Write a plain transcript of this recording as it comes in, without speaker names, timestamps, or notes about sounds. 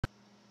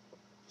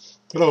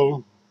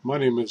Hello, my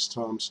name is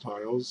Tom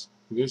Stiles.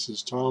 This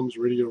is Tom's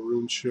Radio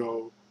Room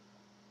Show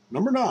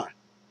number 9.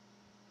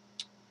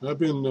 I've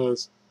been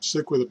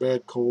sick with a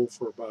bad cold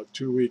for about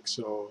 2 weeks,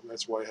 so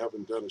that's why I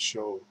haven't done a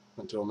show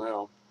until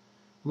now.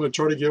 I'm going to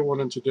try to get one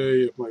in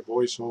today if my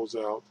voice holds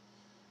out,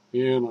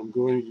 and I'm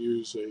going to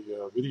use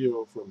a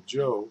video from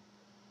Joe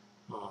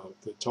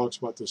that talks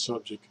about the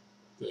subject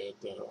that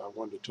I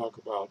wanted to talk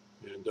about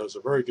and does a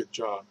very good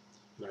job.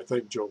 And I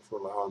thank Joe for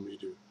allowing me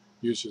to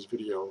use his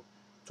video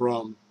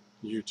from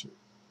YouTube.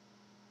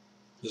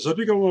 The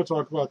subject I want to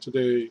talk about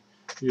today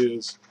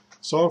is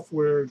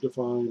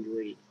software-defined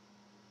radio.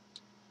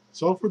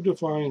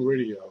 Software-defined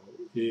radio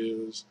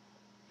is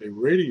a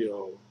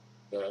radio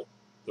that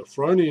the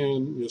front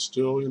end is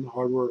still in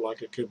hardware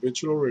like a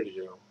conventional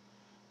radio,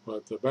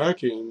 but the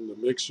back end, the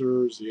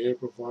mixers, the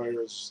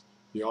amplifiers,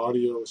 the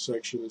audio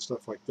section and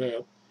stuff like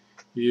that,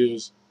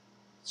 is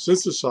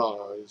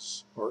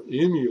synthesized or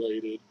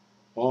emulated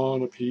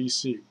on a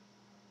PC.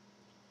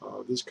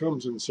 This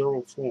comes in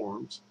several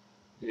forms,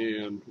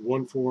 and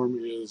one form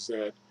is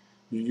that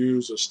you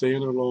use a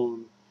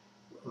standalone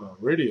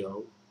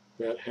radio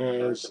that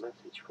has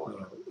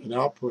an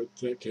output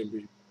that can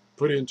be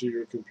put into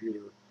your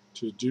computer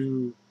to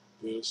do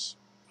this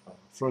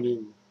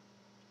front-end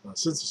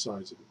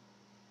synthesizing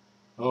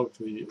of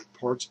the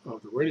parts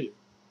of the radio.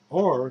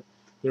 Or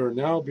there are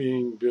now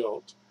being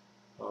built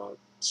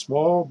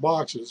small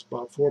boxes,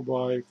 about 4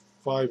 by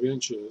 5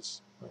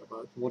 inches,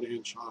 about 1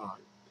 inch high,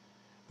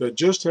 that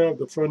just have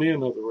the front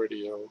end of the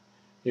radio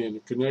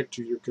and connect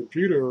to your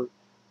computer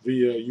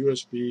via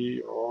USB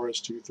or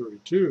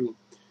RS-232, and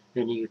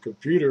then your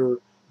computer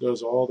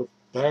does all the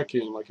back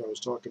end like I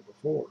was talking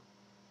before.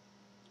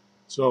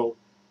 So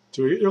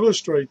to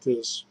illustrate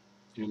this,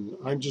 and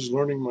I'm just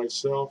learning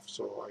myself,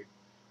 so I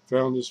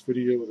found this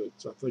video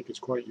that I think is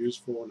quite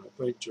useful, and I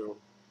thank Joe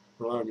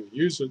for allowing me to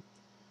use it.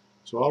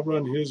 So I'll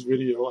run his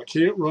video. I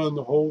can't run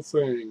the whole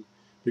thing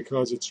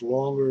because it's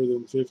longer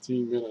than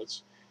 15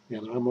 minutes,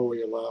 and I'm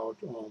only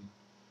allowed on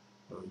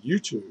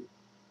YouTube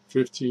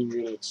 15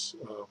 minutes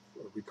of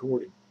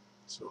recording.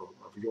 So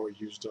I've already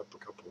used up a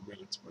couple of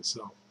minutes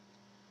myself.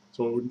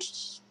 So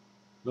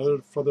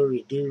without further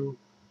ado,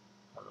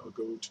 I'll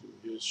go to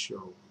his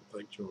show.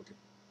 Thank Joe again.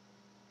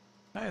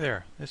 Hi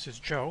there, this is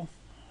Joe,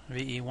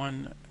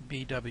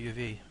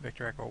 VE1BWV,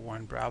 Victor Echo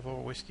 1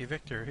 Bravo Whiskey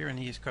Victor, here in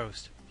the East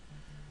Coast.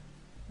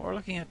 What we're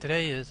looking at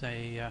today is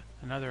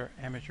another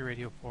amateur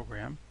radio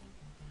program.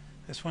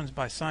 This one's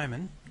by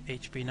Simon,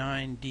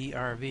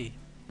 HB9DRV,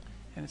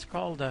 and it's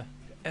called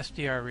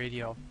SDR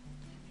radio.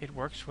 It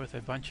works with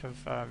a bunch of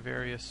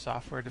various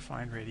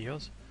software-defined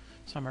radios.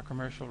 Some are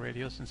commercial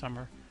radios and some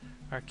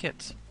are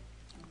kits.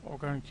 What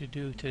we're going to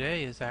do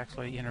today is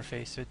actually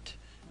interface it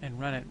and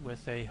run it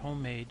with a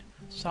homemade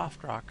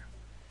SoftRock.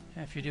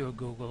 And if you do a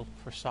Google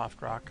for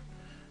SoftRock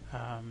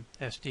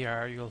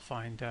SDR, you'll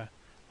find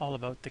all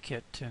about the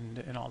kit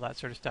and all that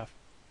sort of stuff.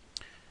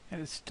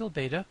 And it's still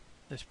beta,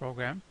 this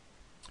program.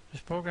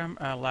 This program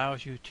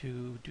allows you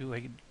to do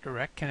a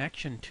direct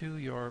connection to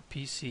your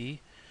PC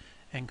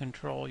and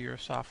control your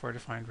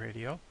software-defined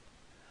radio,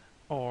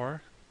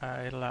 or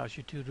it allows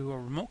you to do a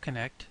remote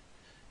connect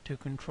to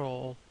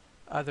control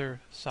other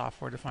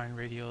software-defined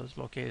radios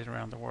located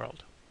around the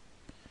world.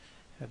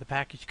 The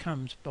package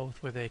comes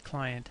both with a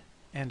client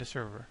and a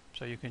server,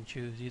 so you can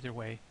choose either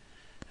way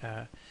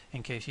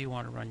in case you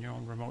want to run your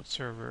own remote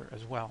server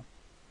as well.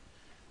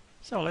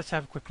 So let's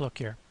have a quick look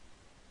here.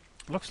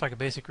 Looks like a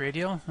basic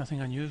radio,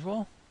 nothing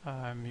unusual.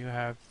 You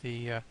have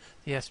the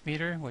S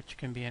meter, which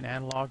can be an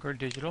analog or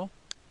digital.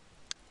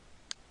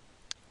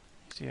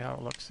 See how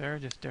it looks there,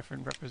 just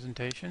different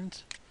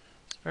representations.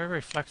 It's a very,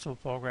 very flexible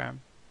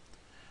program.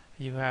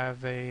 You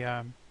have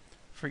a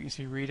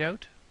frequency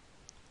readout,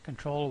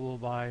 controllable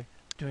by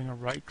doing a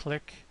right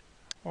click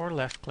or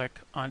left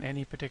click on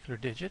any particular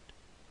digit.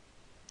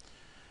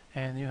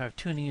 And you have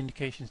tuning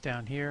indications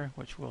down here,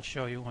 which we'll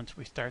show you once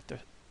we start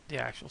the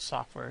actual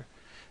software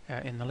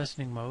in the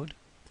listening mode.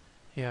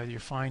 You have your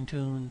fine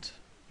tunes,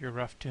 your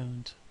rough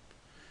tunes,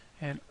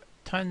 and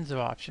tons of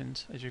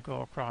options as you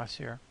go across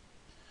here.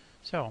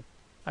 So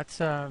let's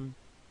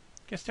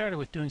get started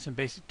with doing some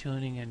basic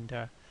tuning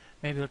and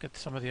maybe look at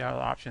some of the other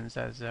options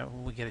as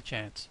we get a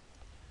chance.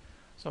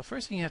 So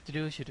first thing you have to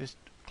do is you just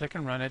click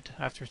and run it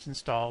after it's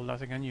installed,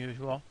 nothing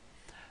unusual.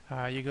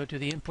 You go to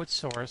the input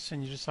source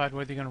and you decide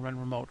whether you're going to run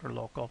remote or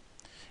local.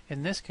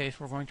 In this case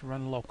we're going to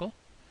run local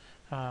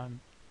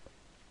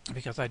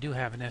because I do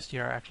have an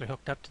SDR actually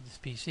hooked up to this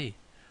PC.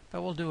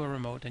 But we'll do a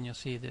remote and you'll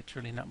see that it's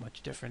really not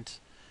much difference.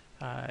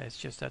 It's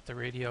just that the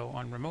radio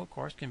on remote, of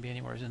course, can be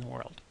anywhere in the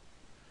world.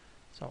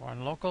 So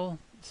on local,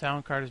 the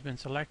sound card has been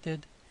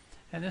selected,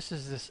 and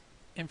this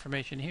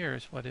information here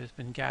is what has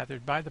been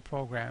gathered by the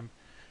program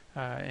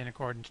in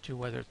accordance to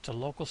whether it's a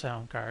local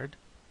sound card,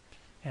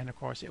 and of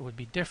course it would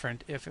be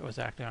different if it was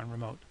actually on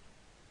remote.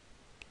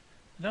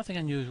 Nothing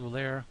unusual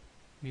there.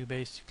 You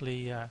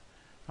basically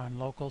on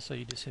local, so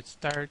you just hit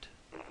start.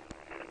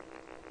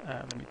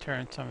 Let me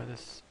turn some of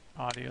this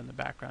audio in the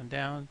background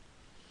down.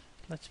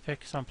 Let's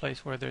pick some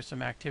place where there's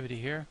some activity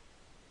here.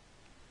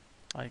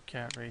 like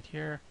right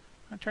here.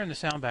 I'll turn the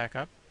sound back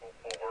up.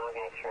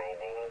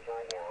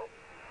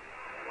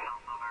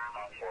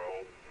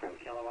 From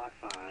Kilowatt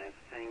 5,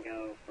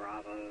 Tango,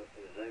 Bravo,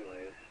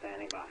 Zulu,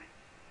 standing by.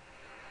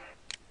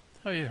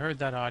 So you heard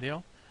that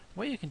audio. The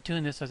way you can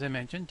tune this, as I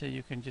mentioned,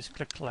 you can just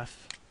click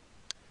left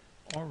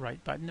or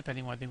right button,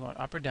 depending on whether you want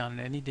up or down in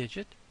any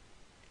digit.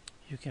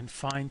 You can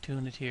fine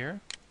tune it here,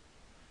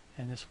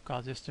 and this will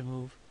cause this to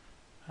move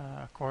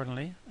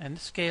accordingly. And the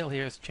scale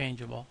here is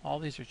changeable. All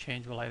these are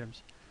changeable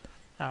items.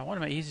 One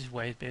of my easiest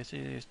ways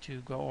basically is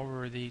to go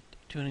over the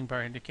tuning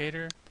bar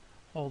indicator,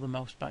 hold the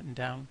mouse button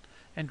down,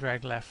 and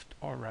drag left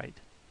or right.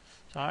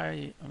 So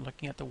I am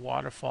looking at the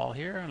waterfall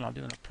here, and I'll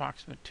do an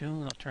approximate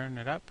tune. I'll turn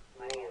it up.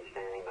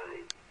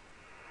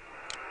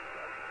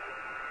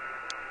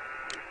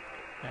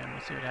 And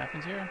we'll see what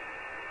happens here.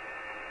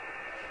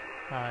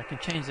 I can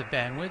change the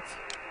bandwidth.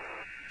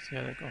 See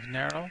how that goes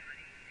narrow.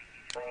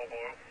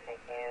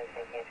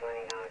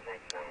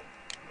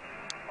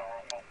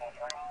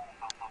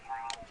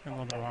 I'm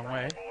going the wrong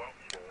way.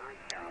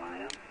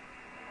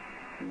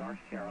 North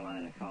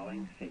Carolina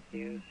calling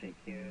CQ,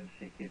 CQ,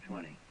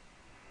 CQ20.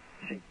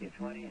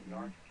 CQ20 in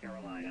North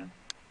Carolina,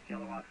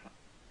 Kilowatt 5.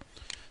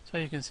 So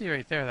you can see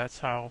right there, that's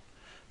how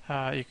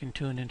you can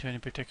tune into any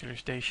particular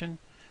station.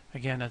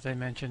 Again, as I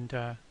mentioned,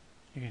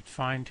 you can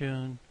fine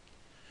tune,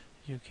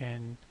 you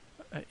can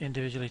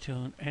individually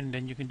tune, and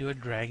then you can do a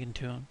drag and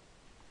tune.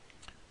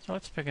 So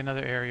let's pick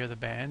another area of the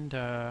band.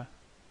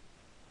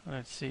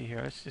 Let's see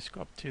here, let's just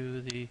go up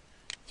to the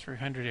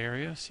 300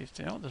 area, see if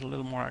there's a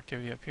little more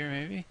activity up here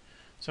maybe.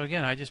 So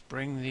again, I just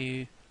bring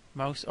the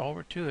mouse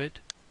over to it.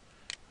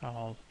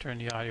 I'll turn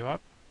the audio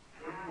up.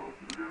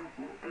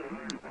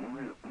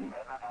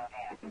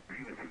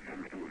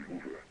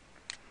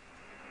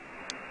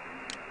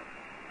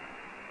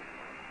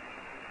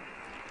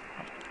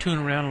 I'll tune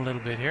around a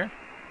little bit here.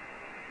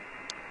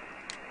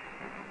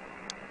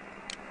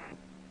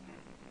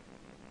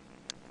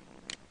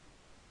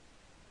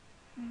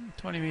 Mm,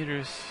 20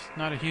 meters,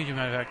 not a huge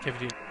amount of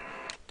activity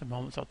at the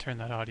moment, so I'll turn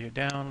that audio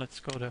down.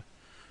 Let's go to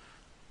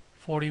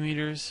 40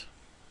 meters.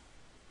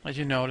 As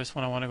you notice,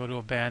 when I want to go to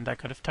a band, I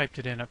could have typed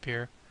it in up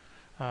here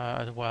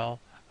as well,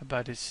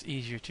 but it's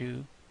easier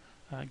to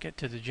get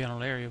to the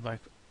general area by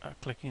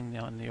clicking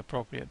on the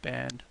appropriate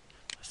band.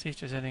 Let's see if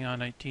there's anything on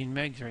 19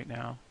 megs right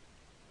now.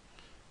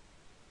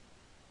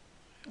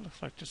 It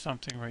looks like there's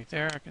something right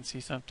there. I can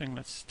see something.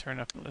 Let's turn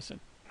up and listen.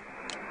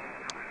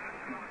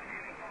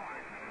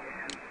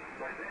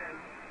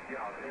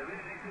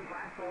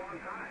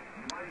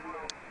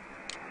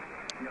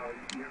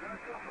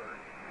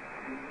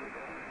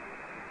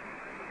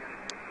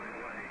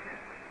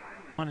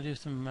 I want to do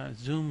some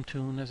zoom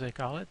tune, as they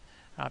call it.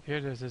 Up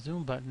here there's a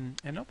zoom button,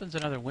 and opens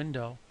another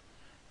window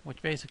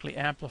which basically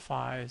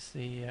amplifies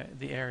the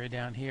area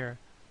down here,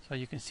 so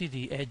you can see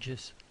the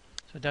edges.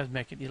 So it does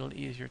make it a little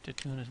easier to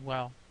tune as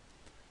well.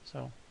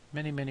 So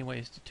many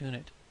ways to tune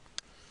it.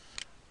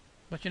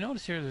 But you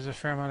notice here there's a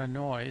fair amount of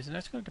noise, and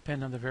that's going to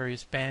depend on the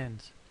various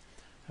bands.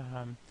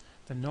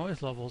 The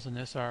noise levels in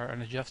this are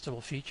an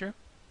adjustable feature.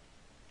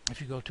 If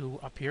you go to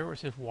up here where it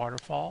says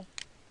waterfall,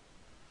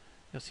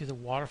 you'll see the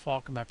waterfall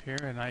come up here,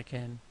 and I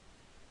can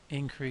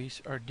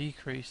increase or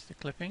decrease the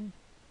clipping.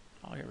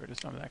 I'll get rid of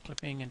some of that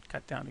clipping and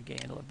cut down the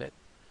gain a little bit.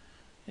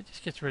 It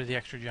just gets rid of the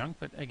extra junk,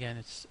 but again,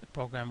 it's a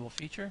programmable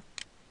feature.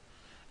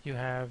 You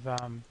have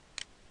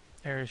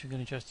areas you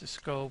can adjust the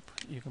scope.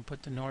 You can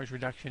put the noise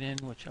reduction in,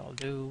 which I'll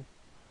do.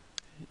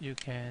 You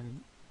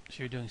can, if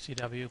you're doing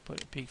CW,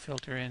 put a peak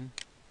filter in,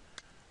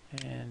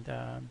 and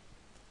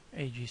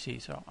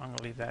AGC. So I'm going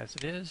to leave that as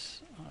it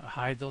is.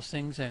 Hide those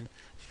things, and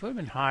if you put them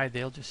in hide,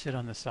 they'll just sit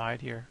on the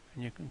side here,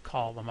 and you can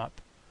call them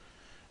up.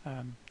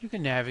 You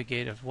can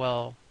navigate as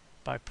well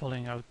by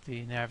pulling out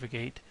the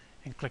navigate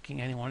and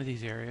clicking any one of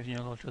these areas, and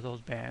you'll go to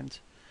those bands.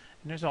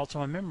 And there's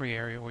also a memory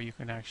area where you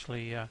can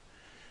actually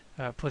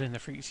put in the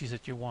frequencies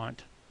that you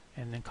want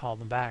and then call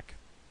them back.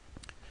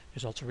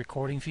 There's also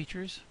recording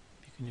features.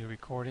 You can do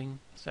recording,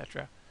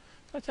 etc.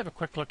 Let's have a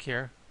quick look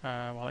here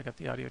while I got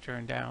the audio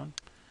turned down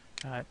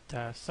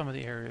at some of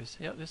the areas.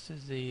 Yeah, this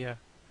is the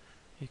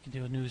you can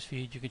do a news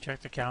feed, you can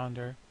check the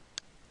calendar,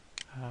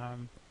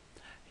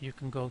 you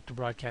can go to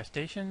broadcast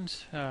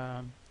stations,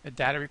 a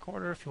data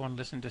recorder if you want to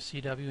listen to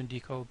CW and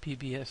decode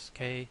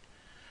PBSK,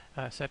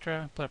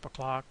 etc. Put up a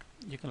clock.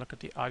 You can look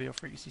at the audio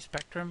frequency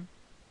spectrum.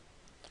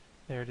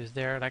 There it is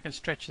there, and I can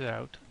stretch it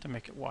out to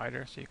make it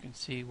wider so you can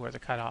see where the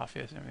cutoff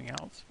is and everything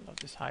else. But I'll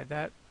just hide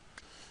that.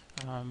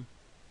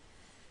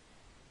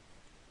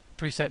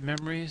 Preset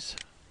memories.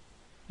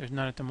 There's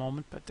none at the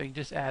moment, but they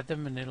just add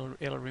them, and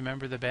it'll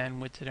remember the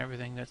bandwidth and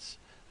everything that's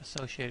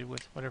associated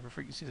with whatever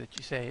frequency that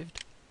you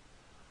saved.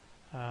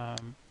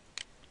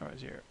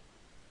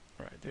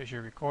 Right, there's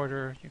your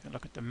recorder. You can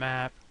look at the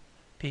map,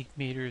 peak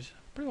meters,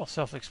 pretty well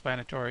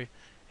self-explanatory.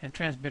 And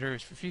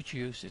transmitters for future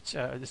use. It's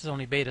this is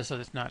only beta, so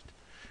it's not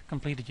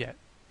completed yet.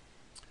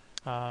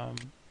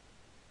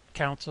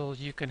 Consoles,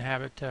 you can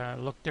have it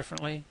look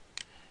differently.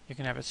 You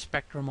can have it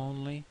spectrum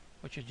only,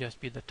 which would just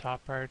be the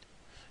top part.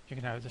 You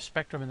can have the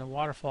spectrum in the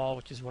waterfall,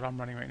 which is what I'm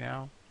running right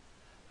now.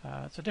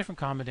 So different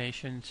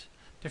combinations,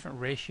 different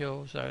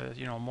ratios,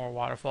 you know, more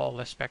waterfall,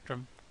 less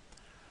spectrum,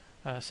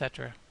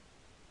 etc.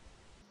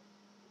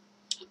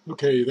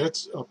 Okay,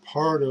 that's a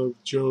part of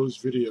Joe's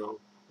video.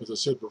 As I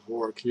said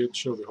before, I can't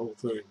show the whole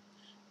thing,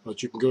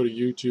 but you can go to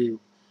YouTube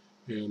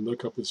and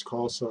look up this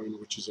call sign,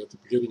 which is at the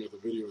beginning of the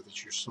video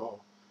that you saw,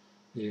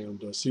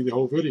 and see the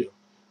whole video.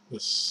 The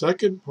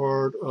second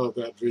part of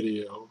that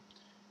video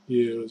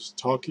is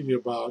talking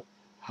about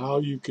how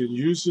you can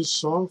use this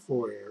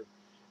software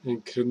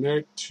and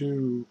connect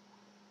to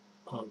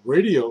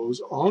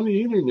radios on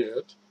the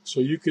internet so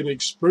you can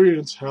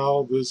experience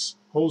how this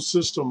whole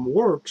system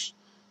works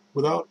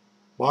without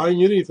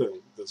buying anything.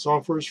 The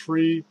software is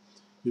free.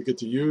 You get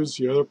to use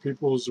the other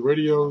people's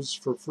radios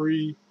for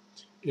free,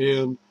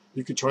 and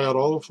you can try out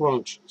all the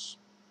functions.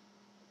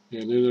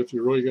 And then if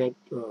you really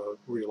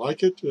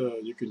like it,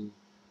 you can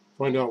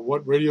find out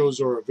what radios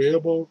are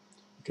available.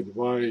 You can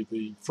buy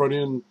the front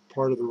end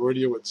part of the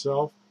radio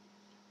itself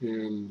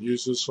and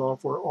use this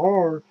software,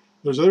 or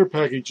there's other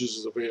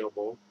packages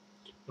available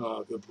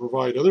that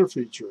provide other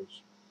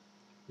features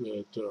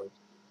that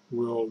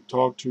will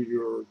talk to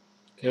your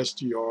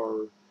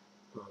SDR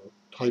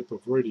type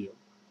of radio.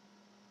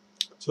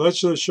 So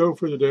that's the show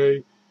for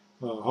today.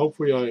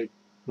 Hopefully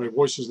my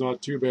voice is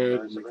not too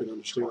bad and you can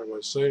understand what I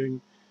was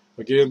saying.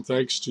 Again,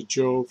 thanks to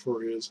Joe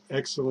for his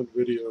excellent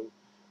video.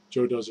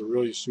 Joe does a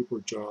really super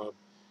job.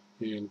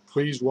 And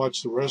please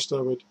watch the rest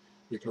of it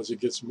because it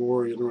gets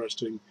more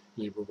interesting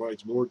and he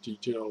provides more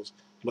details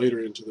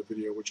later into the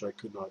video which I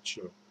could not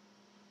show.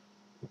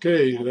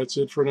 Okay, that's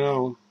it for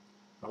now.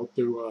 I hope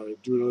to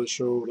do another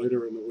show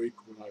later in the week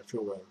when I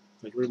feel better.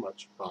 Thank you very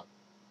much. Bye.